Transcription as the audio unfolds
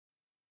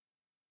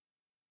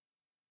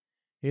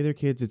Hey there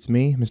kids, it's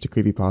me,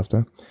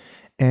 MrCreepyPasta,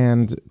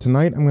 and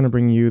tonight I'm going to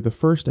bring you the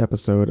first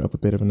episode of a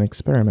bit of an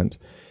experiment.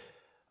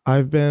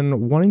 I've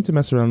been wanting to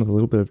mess around with a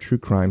little bit of true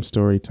crime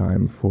story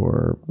time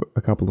for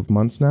a couple of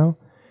months now,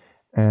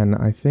 and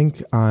I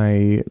think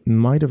I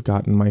might have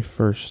gotten my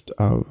first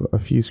of a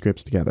few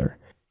scripts together.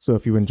 So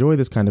if you enjoy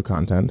this kind of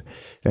content,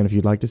 and if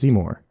you'd like to see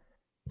more,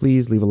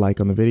 please leave a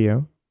like on the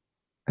video,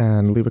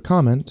 and leave a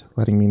comment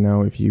letting me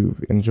know if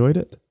you've enjoyed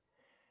it,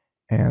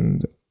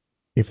 and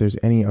if there's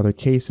any other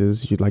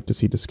cases you'd like to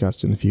see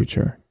discussed in the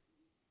future.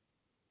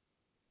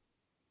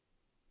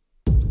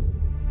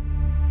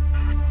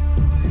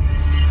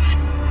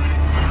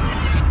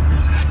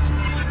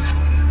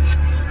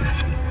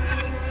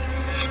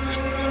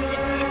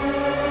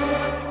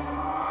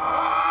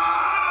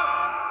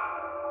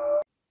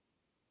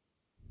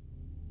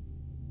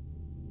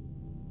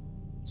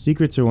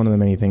 Secrets are one of the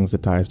many things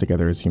that tie us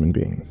together as human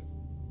beings.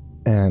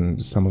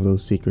 And some of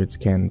those secrets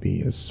can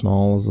be as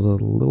small as a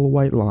little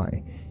white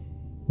lie,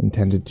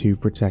 intended to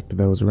protect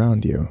those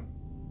around you,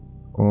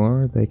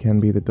 or they can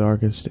be the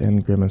darkest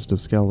and grimmest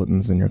of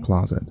skeletons in your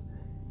closet.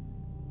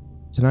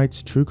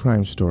 Tonight's true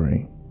crime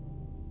story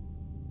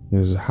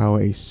is how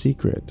a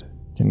secret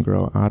can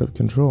grow out of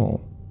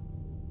control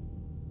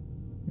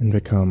and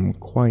become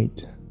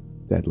quite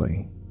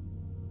deadly.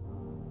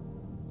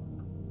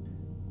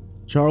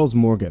 Charles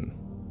Morgan,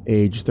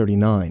 age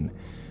 39,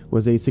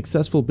 was a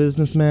successful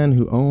businessman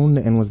who owned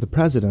and was the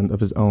president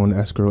of his own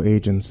escrow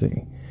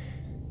agency.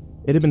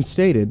 It had been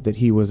stated that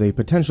he was a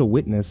potential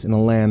witness in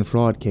a land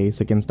fraud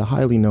case against a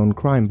highly known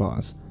crime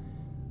boss.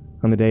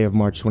 On the day of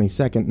March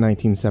 22,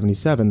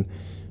 1977,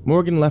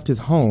 Morgan left his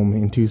home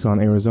in Tucson,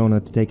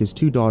 Arizona to take his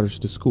two daughters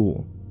to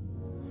school.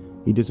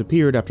 He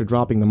disappeared after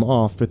dropping them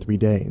off for 3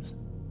 days.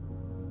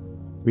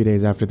 3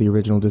 days after the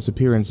original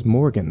disappearance,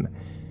 Morgan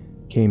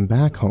came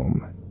back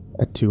home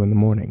at 2 in the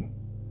morning.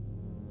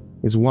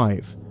 His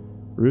wife,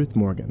 Ruth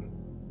Morgan,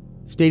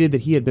 stated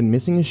that he had been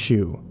missing a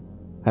shoe,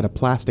 had a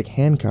plastic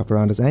handcuff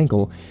around his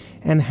ankle,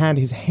 and had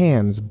his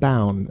hands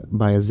bound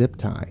by a zip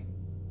tie.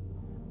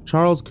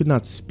 Charles could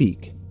not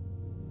speak,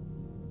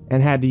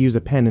 and had to use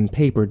a pen and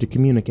paper to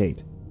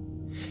communicate.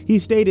 He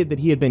stated that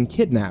he had been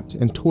kidnapped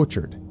and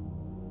tortured.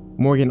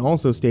 Morgan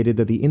also stated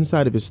that the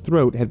inside of his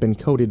throat had been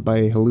coated by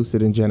a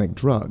hallucinogenic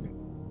drug.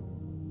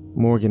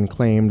 Morgan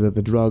claimed that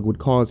the drug would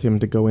cause him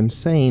to go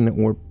insane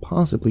or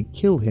possibly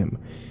kill him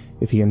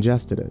if he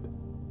ingested it.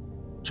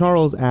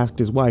 Charles asked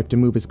his wife to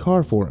move his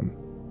car for him,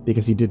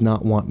 because he did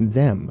not want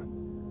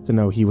them to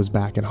know he was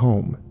back at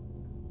home.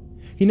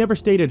 He never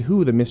stated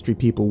who the mystery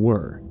people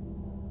were.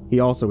 He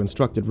also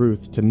instructed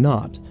Ruth to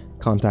not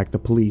contact the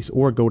police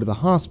or go to the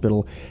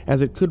hospital,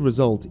 as it could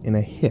result in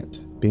a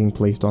hit being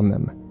placed on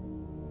them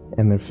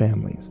and their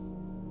families.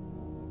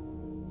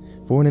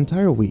 For an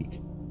entire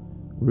week,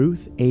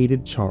 Ruth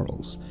aided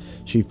Charles.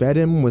 She fed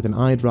him with an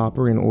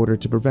eyedropper in order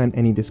to prevent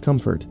any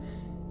discomfort.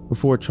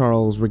 Before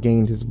Charles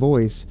regained his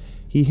voice,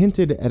 he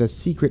hinted at a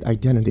secret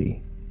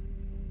identity.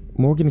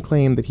 Morgan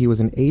claimed that he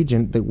was an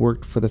agent that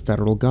worked for the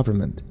federal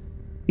government.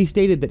 He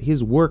stated that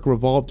his work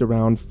revolved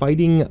around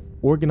fighting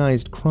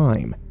organized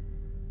crime.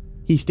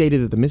 He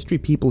stated that the mystery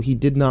people he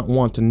did not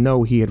want to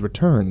know he had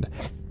returned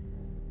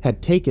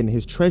had taken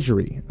his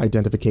treasury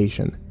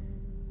identification.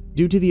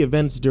 Due to the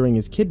events during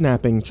his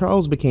kidnapping,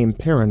 Charles became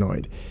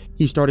paranoid.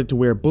 He started to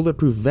wear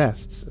bulletproof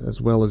vests,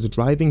 as well as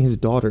driving his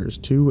daughters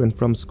to and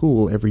from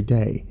school every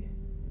day.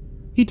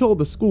 He told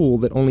the school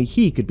that only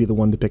he could be the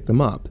one to pick them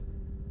up,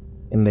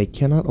 and they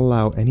cannot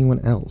allow anyone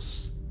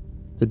else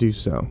to do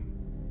so.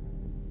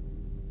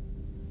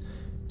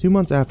 2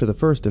 months after the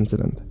first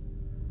incident,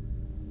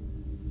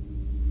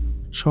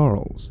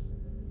 Charles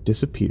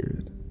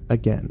disappeared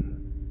again.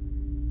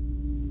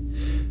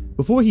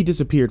 Before he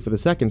disappeared for the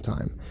second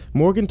time,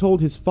 Morgan told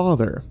his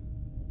father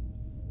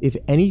if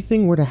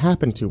anything were to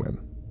happen to him,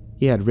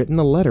 he had written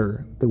a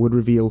letter that would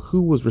reveal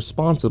who was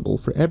responsible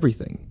for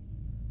everything.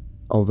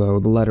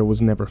 Although the letter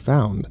was never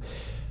found,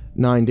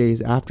 9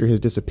 days after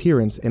his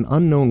disappearance, an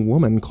unknown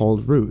woman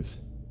called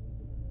Ruth.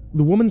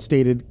 The woman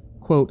stated,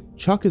 quote,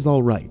 "Chuck is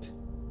all right."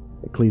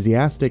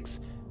 Ecclesiastes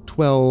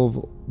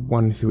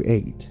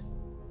 12:1-8.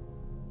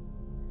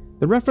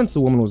 The reference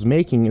the woman was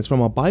making is from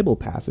a Bible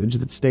passage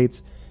that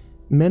states,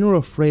 "Men are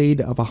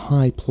afraid of a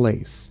high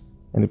place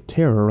and of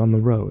terror on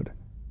the road.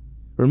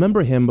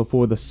 Remember him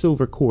before the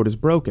silver cord is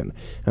broken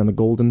and the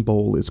golden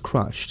bowl is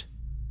crushed.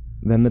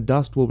 Then the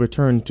dust will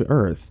return to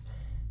earth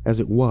as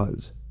it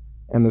was,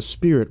 and the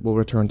spirit will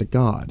return to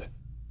God,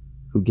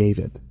 who gave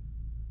it."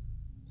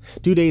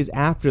 2 days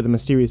after the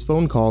mysterious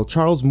phone call,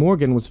 Charles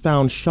Morgan was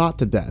found shot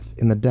to death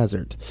in the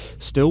desert,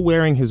 still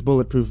wearing his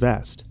bulletproof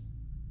vest.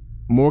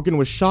 Morgan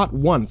was shot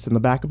once in the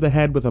back of the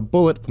head with a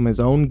bullet from his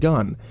own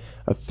gun,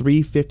 a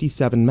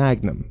 .357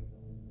 Magnum.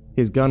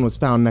 His gun was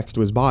found next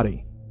to his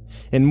body.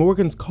 In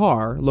Morgan's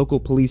car, local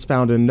police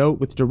found a note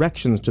with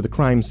directions to the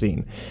crime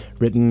scene,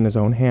 written in his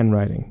own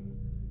handwriting.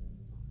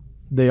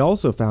 They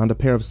also found a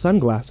pair of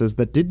sunglasses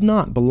that did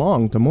not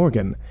belong to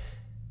Morgan.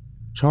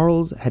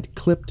 Charles had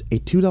clipped a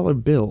 $2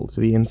 bill to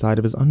the inside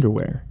of his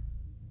underwear.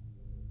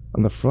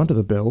 On the front of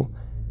the bill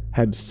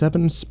had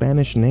 7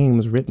 Spanish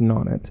names written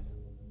on it,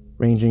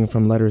 ranging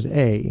from letters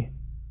A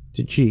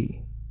to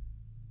G.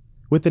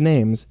 With the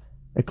names,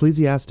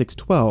 Ecclesiastes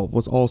 12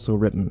 was also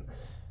written,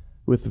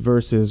 with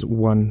verses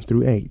 1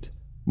 through 8,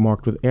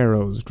 marked with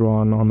arrows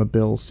drawn on the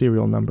bill's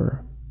serial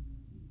number.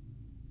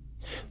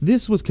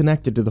 This was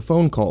connected to the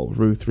phone call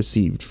Ruth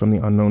received from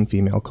the unknown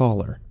female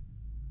caller.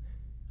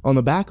 On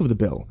the back of the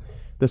bill,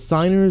 the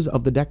signers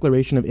of the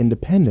Declaration of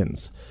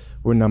Independence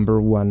were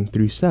number 1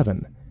 through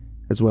 7,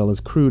 as well as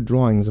crude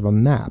drawings of a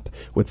map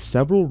with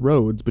several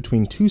roads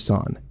between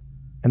Tucson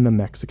and the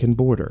Mexican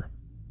border.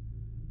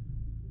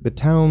 The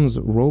towns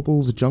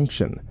Robles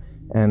Junction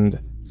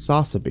and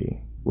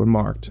Sossaby were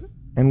marked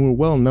and were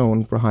well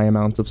known for high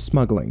amounts of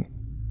smuggling.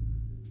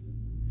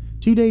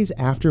 2 days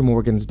after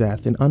Morgan's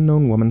death, an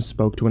unknown woman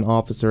spoke to an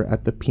officer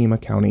at the Pima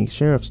County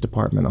Sheriff's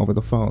Department over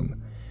the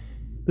phone.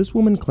 This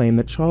woman claimed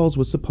that Charles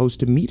was supposed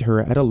to meet her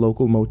at a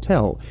local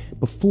motel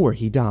before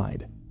he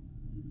died.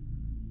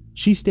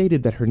 She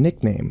stated that her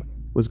nickname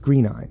was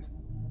Green Eyes,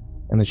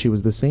 and that she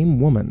was the same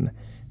woman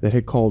that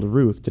had called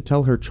Ruth to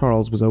tell her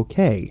Charles was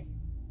okay,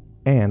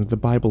 and the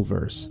Bible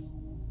verse.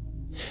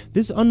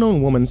 This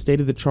unknown woman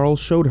stated that Charles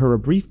showed her a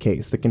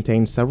briefcase that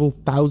contained several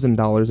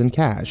 $1,000s in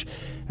cash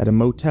at a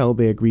motel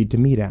they agreed to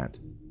meet at.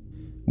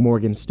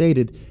 Morgan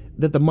stated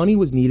that the money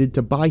was needed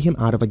to buy him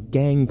out of a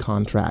gang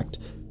contract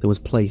that was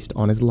placed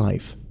on his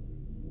life.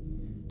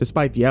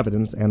 Despite the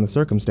evidence and the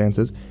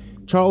circumstances,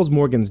 Charles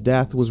Morgan's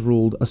death was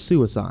ruled a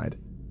suicide.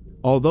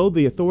 Although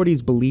the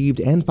authorities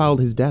believed and filed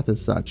his death as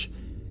such,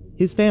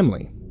 his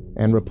family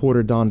and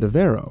reporter Don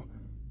DeVero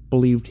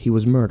believed he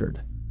was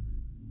murdered.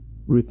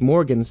 Ruth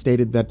Morgan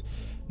stated that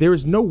there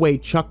is no way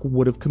Chuck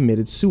would have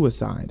committed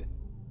suicide,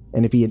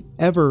 and if he had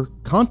ever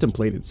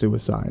contemplated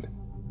suicide,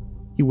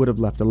 he would have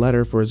left a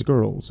letter for his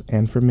girls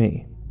and for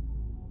me.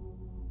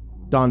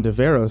 Don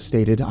DeVero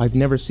stated, "I've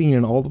never seen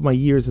in all of my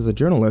years as a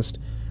journalist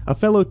a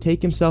fellow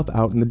take himself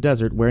out in the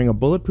desert wearing a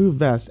bulletproof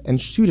vest and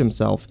shoot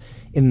himself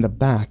in the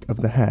back of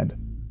the head."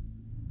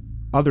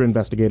 Other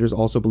investigators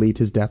also believed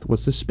his death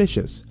was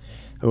suspicious,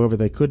 however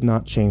they could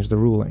not change the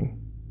ruling.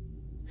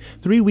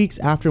 3 weeks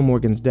after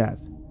Morgan's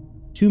death,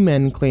 2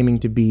 men claiming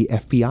to be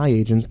FBI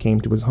agents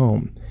came to his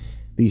home.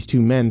 These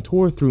 2 men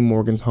tore through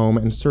Morgan's home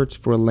and searched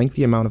for a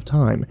lengthy amount of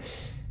time.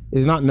 It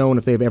is not known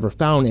if they have ever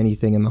found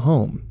anything in the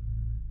home.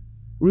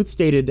 Ruth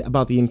stated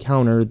about the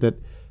encounter that,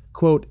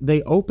 quote,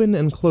 "They opened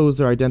and closed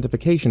their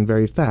identification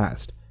very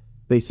fast.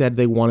 They said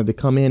they wanted to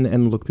come in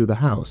and look through the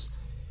house.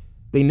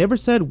 They never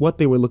said what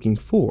they were looking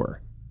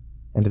for,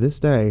 and to this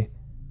day,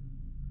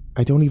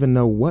 I don't even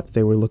know what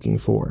they were looking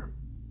for."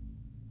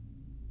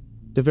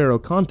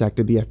 DeVero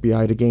contacted the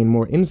FBI to gain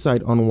more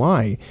insight on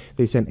why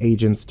they sent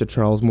agents to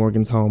Charles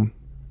Morgan's home.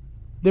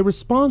 Their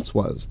response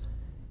was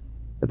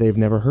that they have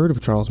never heard of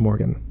Charles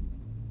Morgan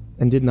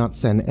and did not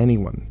send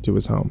anyone to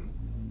his home.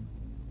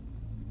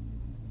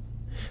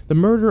 The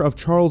murder of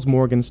Charles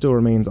Morgan still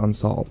remains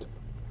unsolved.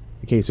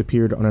 The case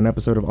appeared on an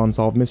episode of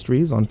Unsolved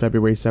Mysteries on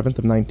February 7th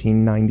of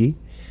 1990.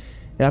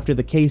 After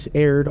the case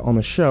aired on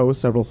the show,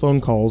 several phone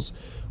calls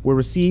were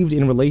received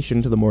in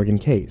relation to the Morgan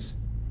case.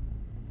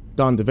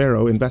 Don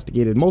DeVero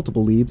investigated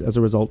multiple leads as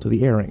a result of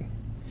the airing.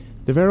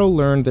 DeVero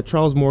learned that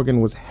Charles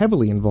Morgan was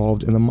heavily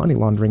involved in the money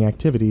laundering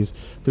activities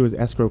through his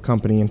escrow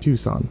company in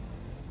Tucson.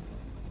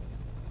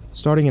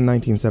 Starting in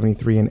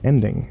 1973 and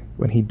ending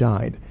when he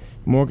died,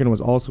 Morgan was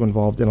also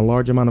involved in a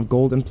large amount of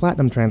gold and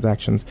platinum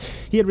transactions.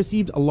 He had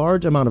received a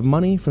large amount of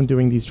money from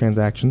doing these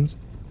transactions,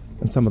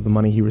 and some of the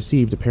money he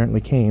received apparently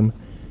came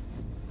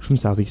from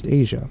Southeast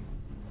Asia.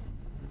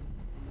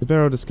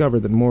 DeVero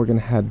discovered that Morgan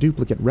had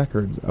duplicate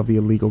records of the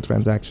illegal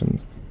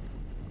transactions.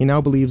 He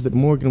now believes that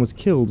Morgan was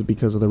killed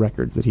because of the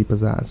records that he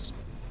possessed.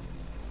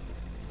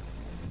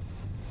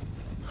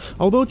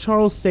 Although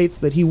Charles states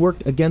that he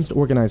worked against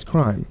organized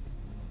crime,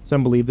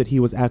 some believe that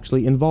he was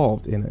actually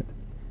involved in it.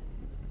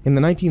 In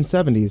the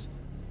 1970s,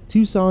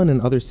 Tucson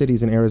and other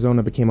cities in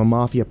Arizona became a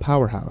mafia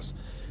powerhouse,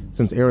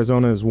 since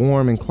Arizona is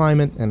warm in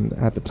climate and,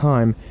 at the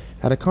time,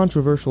 had a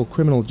controversial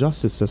criminal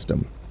justice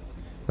system.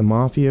 The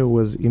mafia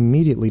was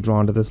immediately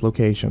drawn to this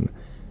location.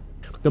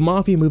 The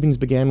mafia movings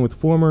began with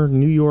former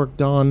New York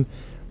Don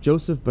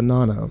Joseph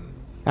Bonanno.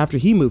 After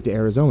he moved to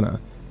Arizona,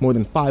 more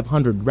than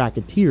 500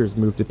 racketeers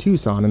moved to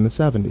Tucson in the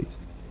 70s.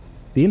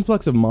 The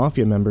influx of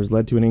mafia members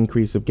led to an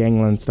increase of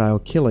gangland-style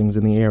killings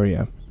in the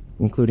area,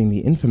 including the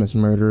infamous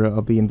murder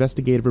of the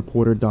investigative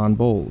reporter Don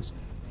Bowles.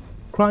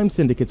 Crime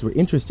syndicates were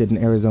interested in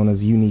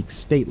Arizona's unique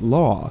state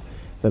law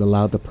that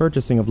allowed the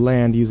purchasing of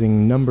land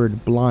using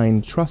numbered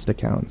blind trust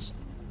accounts.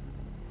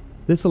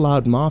 This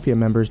allowed mafia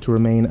members to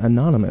remain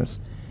anonymous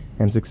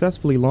and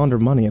successfully launder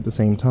money at the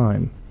same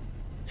time.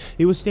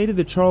 It was stated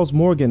that Charles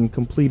Morgan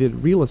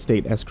completed real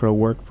estate escrow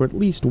work for at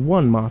least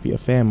one mafia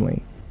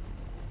family.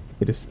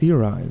 It is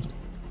theorized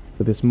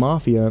that this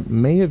mafia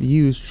may have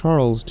used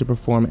Charles to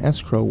perform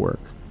escrow work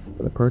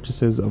for the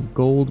purchases of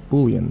gold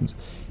bullions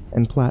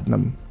and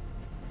platinum.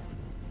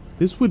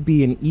 This would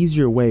be an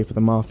easier way for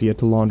the mafia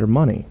to launder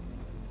money.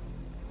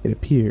 It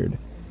appeared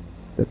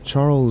that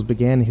Charles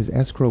began his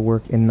escrow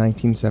work in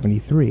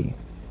 1973.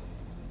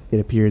 It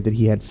appeared that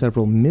he had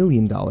several $1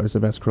 million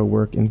of escrow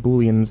work in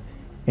bullions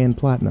and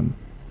platinum.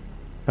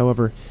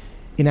 However,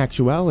 in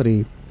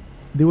actuality,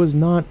 there was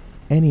not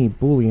any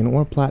bullion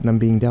or platinum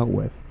being dealt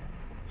with.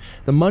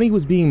 The money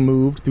was being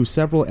moved through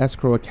several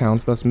escrow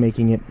accounts, thus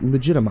making it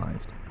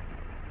legitimized.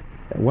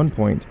 At one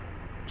point,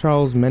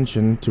 Charles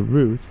mentioned to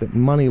Ruth that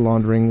money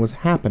laundering was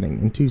happening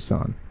in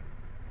Tucson.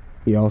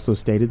 He also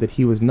stated that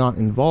he was not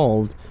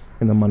involved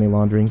in the money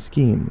laundering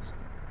schemes.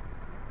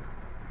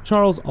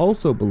 Charles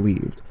also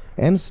believed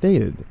and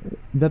stated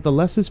that the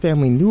less his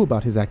family knew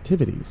about his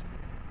activities,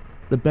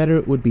 the better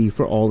it would be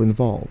for all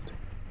involved.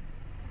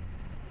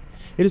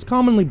 It is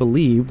commonly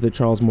believed that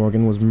Charles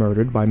Morgan was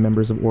murdered by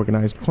members of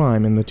organized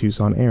crime in the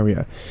Tucson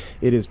area.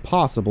 It is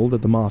possible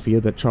that the mafia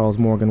that Charles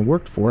Morgan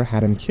worked for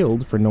had him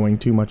killed for knowing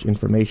too much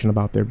information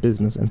about their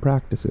business and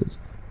practices.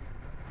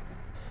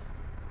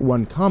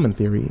 One common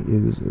theory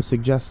is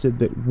suggested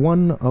that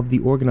one of the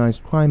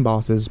organized crime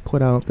bosses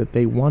put out that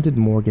they wanted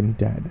Morgan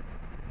dead.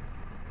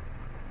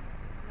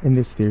 In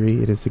this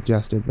theory, it is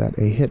suggested that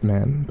a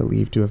hitman,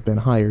 believed to have been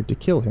hired to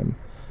kill him,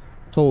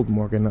 told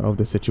Morgan of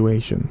the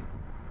situation.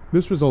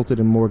 This resulted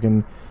in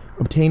Morgan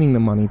obtaining the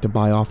money to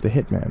buy off the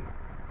hitman.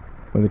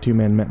 When the two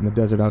men met in the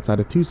desert outside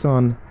of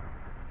Tucson,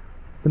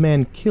 the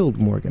man killed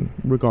Morgan,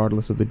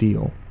 regardless of the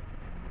deal,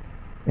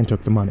 and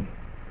took the money.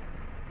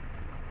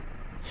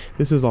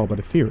 This is all but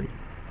a theory,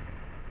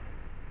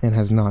 and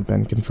has not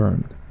been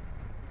confirmed.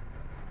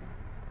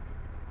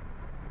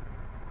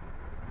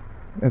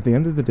 At the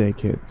end of the day,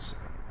 kids,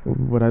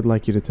 what I'd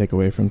like you to take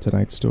away from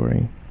tonight's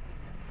story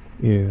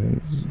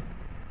is,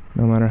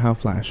 no matter how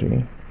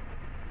flashy,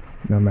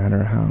 no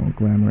matter how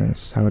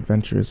glamorous, how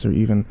adventurous, or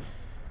even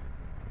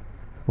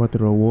what the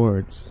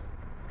rewards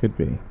could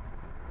be,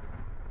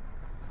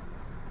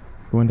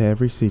 go into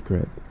every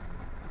secret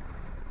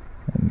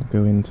and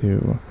go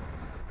into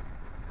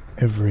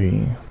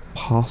every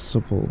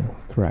possible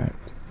threat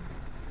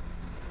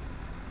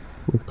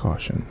with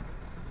caution.